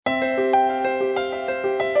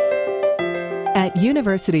At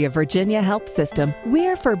University of Virginia Health System,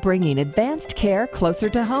 we're for bringing advanced care closer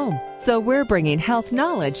to home. So we're bringing health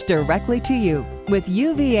knowledge directly to you with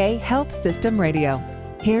UVA Health System Radio.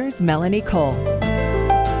 Here's Melanie Cole.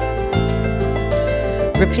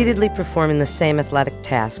 Repeatedly performing the same athletic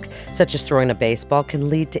task, such as throwing a baseball, can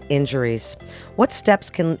lead to injuries. What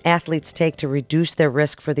steps can athletes take to reduce their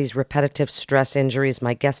risk for these repetitive stress injuries?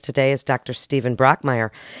 My guest today is Dr. Steven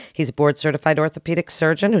Brockmeyer. He's a board-certified orthopedic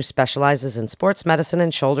surgeon who specializes in sports medicine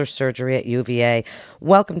and shoulder surgery at UVA.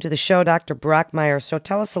 Welcome to the show, Dr. Brockmeyer. So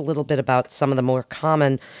tell us a little bit about some of the more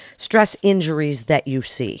common stress injuries that you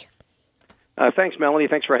see. Thanks, Melanie.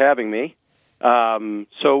 Thanks for having me.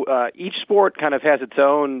 Each sport kind of has its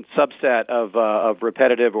own subset of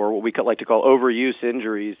repetitive, or what we like to call overuse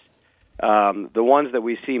injuries. The ones that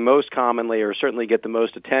we see most commonly, or certainly get the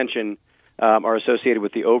most attention, are associated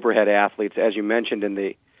with the overhead athletes, as you mentioned in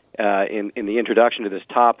the introduction to this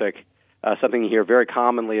topic. Something you hear very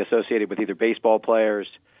commonly associated with either baseball players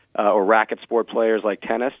or racket sport players like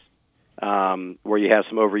tennis, where you have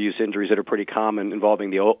some overuse injuries that are pretty common,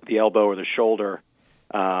 involving the elbow or the shoulder.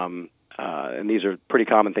 And these are pretty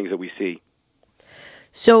common things that we see.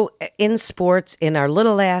 So in sports, in our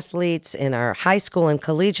little athletes, in our high school and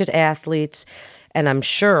collegiate athletes, and I'm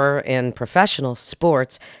sure in professional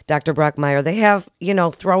sports, Dr. Brockmeyer, they have,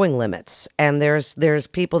 throwing limits. And there's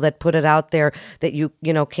people that put it out there that you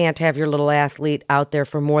can't have your little athlete out there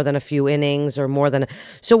for more than a few innings or more than.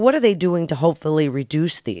 So what are they doing to hopefully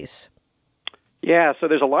reduce these? Yeah, so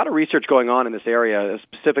there's a lot of research going on in this area,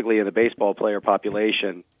 specifically in the baseball player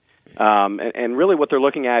population. And really what they're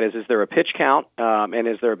looking at is there a pitch count, and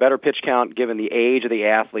is there a better pitch count given the age of the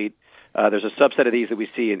athlete? There's a subset of these that we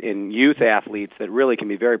see in youth athletes that really can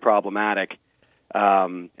be very problematic.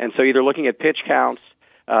 And so either looking at pitch counts,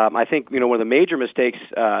 I think, one of the major mistakes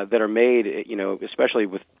that are made, especially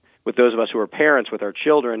with those of us who are parents with our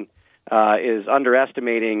children, is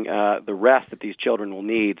underestimating the rest that these children will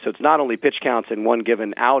need. So it's not only pitch counts in one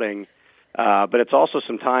given outing, but it's also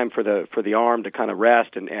some time for the arm to kind of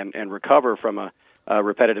rest and recover from a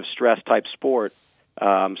repetitive stress type sport.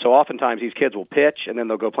 So oftentimes these kids will pitch and then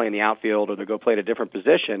they'll go play in the outfield or they'll go play at a different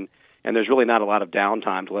position, and there's really not a lot of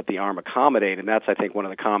downtime to let the arm accommodate, and that's, I think, one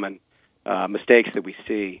of the common mistakes that we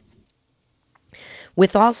see.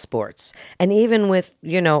 With all sports, and even with,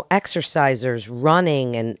 exercisers,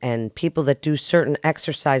 running, and people that do certain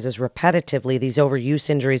exercises repetitively, these overuse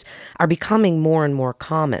injuries are becoming more and more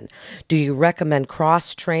common. Do you recommend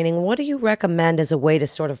cross-training? What do you recommend as a way to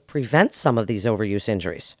sort of prevent some of these overuse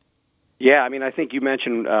injuries? Yeah, I think you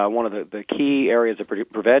mentioned one of the key areas of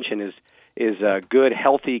prevention is good,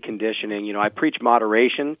 healthy conditioning. I preach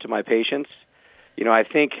moderation to my patients. I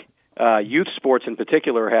think youth sports in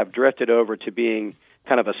particular have drifted over to being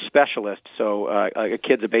kind of a specialist. So a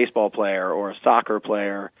kid's a baseball player or a soccer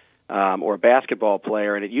player or a basketball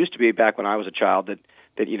player. And it used to be back when I was a child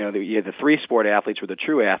that you had the three-sport athletes were the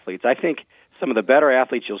true athletes. I think some of the better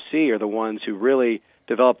athletes you'll see are the ones who really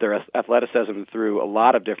develop their athleticism through a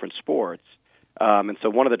lot of different sports. And so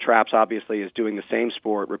one of the traps, obviously, is doing the same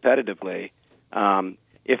sport repetitively.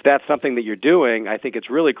 If that's something that you're doing, I think it's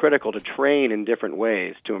really critical to train in different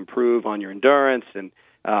ways to improve on your endurance and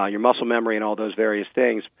your muscle memory and all those various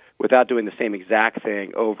things without doing the same exact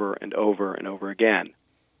thing over and over and over again.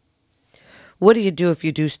 What do you do if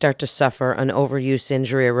you do start to suffer an overuse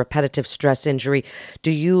injury, a repetitive stress injury?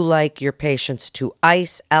 Do you like your patients to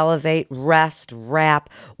ice, elevate, rest,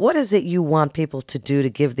 wrap? What is it you want people to do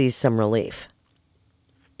to give these some relief?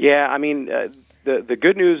 Yeah, the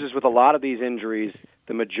good news is with a lot of these injuries,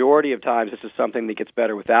 the majority of times this is something that gets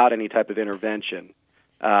better without any type of intervention.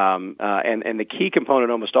 And the key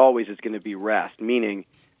component almost always is going to be rest, meaning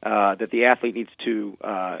that the athlete needs to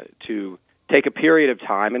take a period of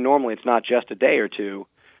time, and normally it's not just a day or two,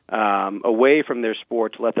 away from their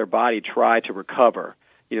sport to let their body try to recover.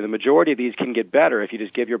 The majority of these can get better if you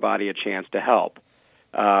just give your body a chance to help.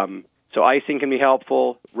 So icing can be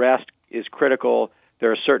helpful. Rest is critical.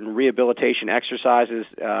 There are certain rehabilitation exercises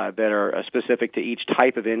that are specific to each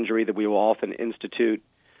type of injury that we will often institute,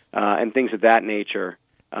 and things of that nature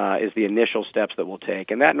is the initial steps that we'll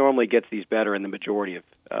take. And that normally gets these better in the majority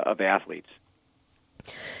of athletes.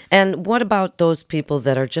 And what about those people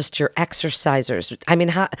that are just your exercisers?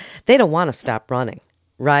 They don't want to stop running,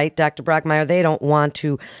 right, Dr. Brockmeyer? They don't want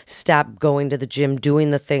to stop going to the gym, doing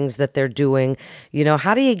the things that they're doing.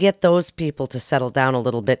 How do you get those people to settle down a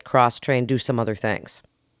little bit, cross-train, do some other things?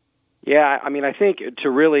 Yeah, I think to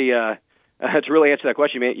really answer that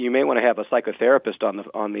question, you may want to have a psychotherapist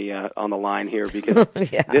on the line here, because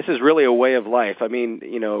yeah. This is really a way of life.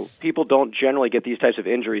 People don't generally get these types of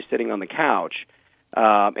injuries sitting on the couch.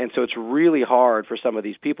 And so it's really hard for some of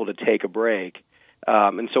these people to take a break.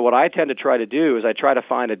 And so what I tend to try to do is I try to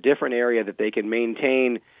find a different area that they can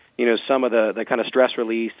maintain, some of the kind of stress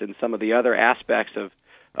release and some of the other aspects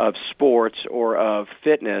of sports or of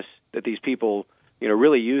fitness that these people,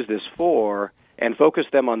 really use this for, and focus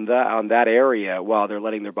them on that area while they're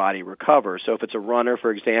letting their body recover. So if it's a runner,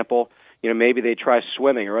 for example, maybe they try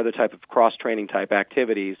swimming or other type of cross-training type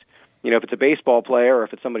activities. If it's a baseball player or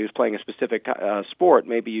if it's somebody who's playing a specific sport,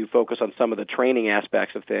 maybe you focus on some of the training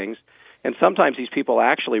aspects of things. And sometimes these people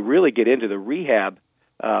actually really get into the rehab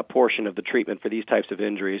portion of the treatment for these types of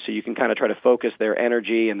injuries. So you can kind of try to focus their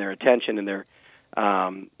energy and their attention and their,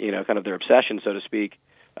 kind of their obsession, so to speak,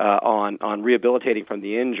 on rehabilitating from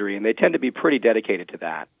the injury. And they tend to be pretty dedicated to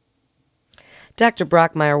that. Dr.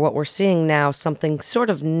 Brockmeyer, what we're seeing now, something sort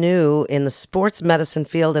of new in the sports medicine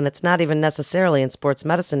field, and it's not even necessarily in sports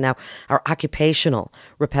medicine now, are occupational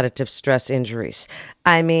repetitive stress injuries.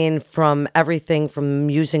 I mean, from everything from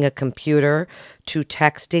using a computer to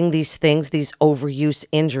texting, these things, these overuse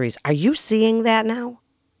injuries. Are you seeing that now?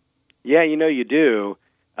 Yeah, you do.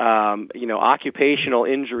 Occupational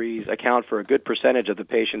injuries account for a good percentage of the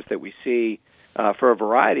patients that we see for a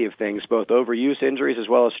variety of things, both overuse injuries as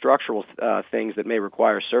well as structural things that may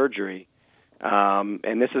require surgery.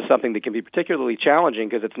 And this is something that can be particularly challenging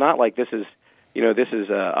because it's not like this is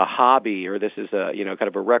a hobby or this is a, kind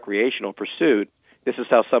of a recreational pursuit. This is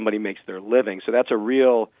how somebody makes their living. So that's a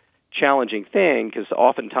real challenging thing because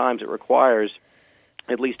oftentimes it requires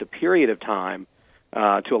at least a period of time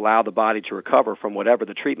to allow the body to recover from whatever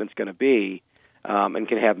the treatment's going to be. And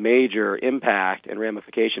can have major impact and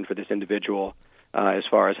ramification for this individual as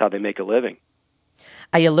far as how they make a living.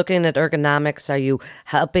 Are you looking at ergonomics? Are you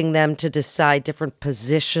helping them to decide different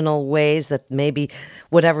positional ways that maybe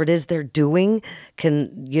whatever it is they're doing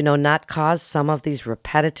can, not cause some of these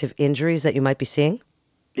repetitive injuries that you might be seeing?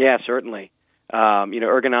 Yeah, certainly.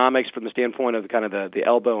 Ergonomics from the standpoint of kind of the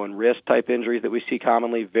elbow and wrist type injuries that we see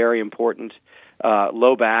commonly, very important.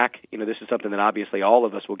 Low back, this is something that obviously all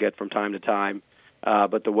of us will get from time to time.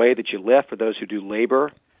 But the way that you lift for those who do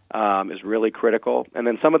labor is really critical. And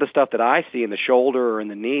then some of the stuff that I see in the shoulder or in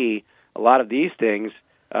the knee, a lot of these things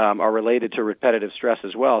are related to repetitive stress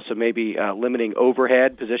as well. So maybe limiting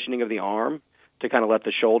overhead positioning of the arm to kind of let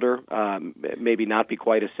the shoulder maybe not be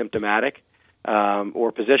quite as symptomatic,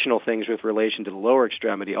 or positional things with relation to the lower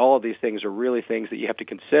extremity. All of these things are really things that you have to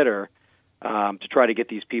consider to try to get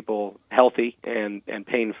these people healthy and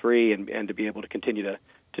pain-free and to be able to continue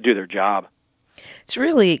to do their job. It's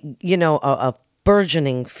really, a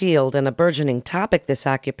burgeoning field and a burgeoning topic, this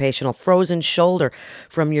occupational frozen shoulder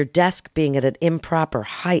from your desk being at an improper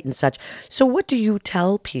height and such. So what do you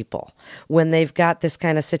tell people when they've got this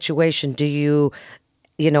kind of situation? Do you,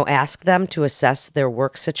 ask them to assess their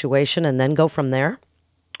work situation and then go from there?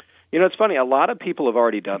 It's funny. A lot of people have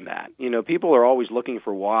already done that. People are always looking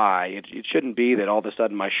for why. It shouldn't be that all of a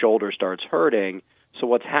sudden my shoulder starts hurting. So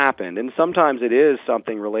what's happened? And sometimes it is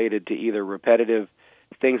something related to either repetitive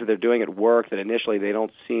things that they're doing at work that initially they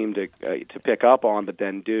don't seem to pick up on, but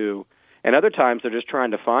then do. And other times they're just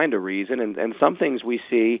trying to find a reason. And some things we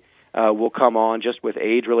see will come on just with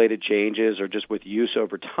age-related changes or just with use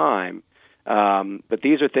over time. But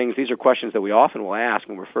these are questions that we often will ask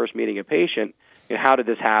when we're first meeting a patient. How did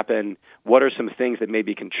this happen? What are some things that may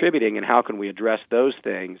be contributing, and how can we address those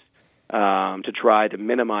things to try to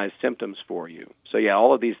minimize symptoms for you? So, yeah,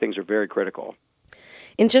 all of these things are very critical.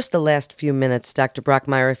 In just the last few minutes, Dr.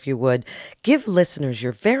 Brockmeyer, if you would, give listeners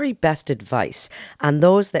your very best advice on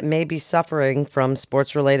those that may be suffering from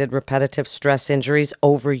sports-related repetitive stress injuries,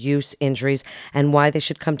 overuse injuries, and why they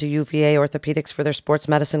should come to UVA Orthopedics for their sports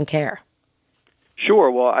medicine care.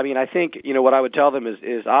 Sure. Well, I think, what I would tell them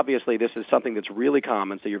is obviously this is something that's really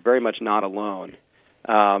common, so you're very much not alone.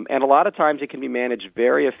 And a lot of times it can be managed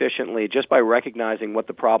very efficiently just by recognizing what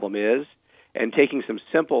the problem is and taking some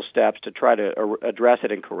simple steps to try to address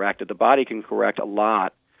it and correct it. The body can correct a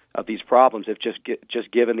lot of these problems if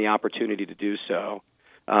just given the opportunity to do so.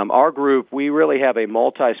 Our group, we really have a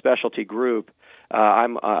multi-specialty group.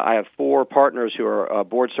 I have 4 partners who are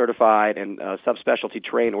board-certified and subspecialty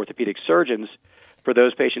trained orthopedic surgeons for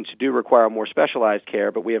those patients who do require more specialized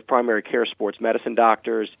care, but we have primary care sports medicine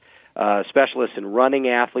doctors, specialists in running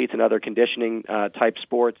athletes and other conditioning type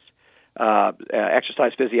sports,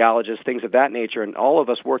 exercise physiologists, things of that nature, and all of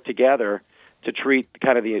us work together to treat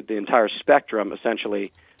kind of the entire spectrum,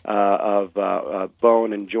 essentially, of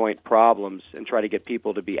bone and joint problems and try to get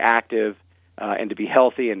people to be active and to be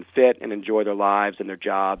healthy and fit and enjoy their lives and their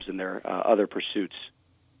jobs and their other pursuits.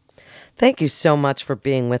 Thank you so much for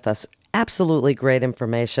being with us. Absolutely great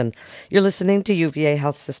information. You're listening to UVA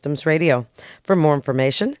Health Systems Radio. For more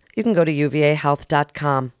information, you can go to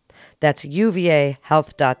uvahealth.com. That's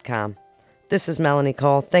uvahealth.com. This is Melanie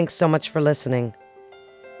Cole. Thanks so much for listening.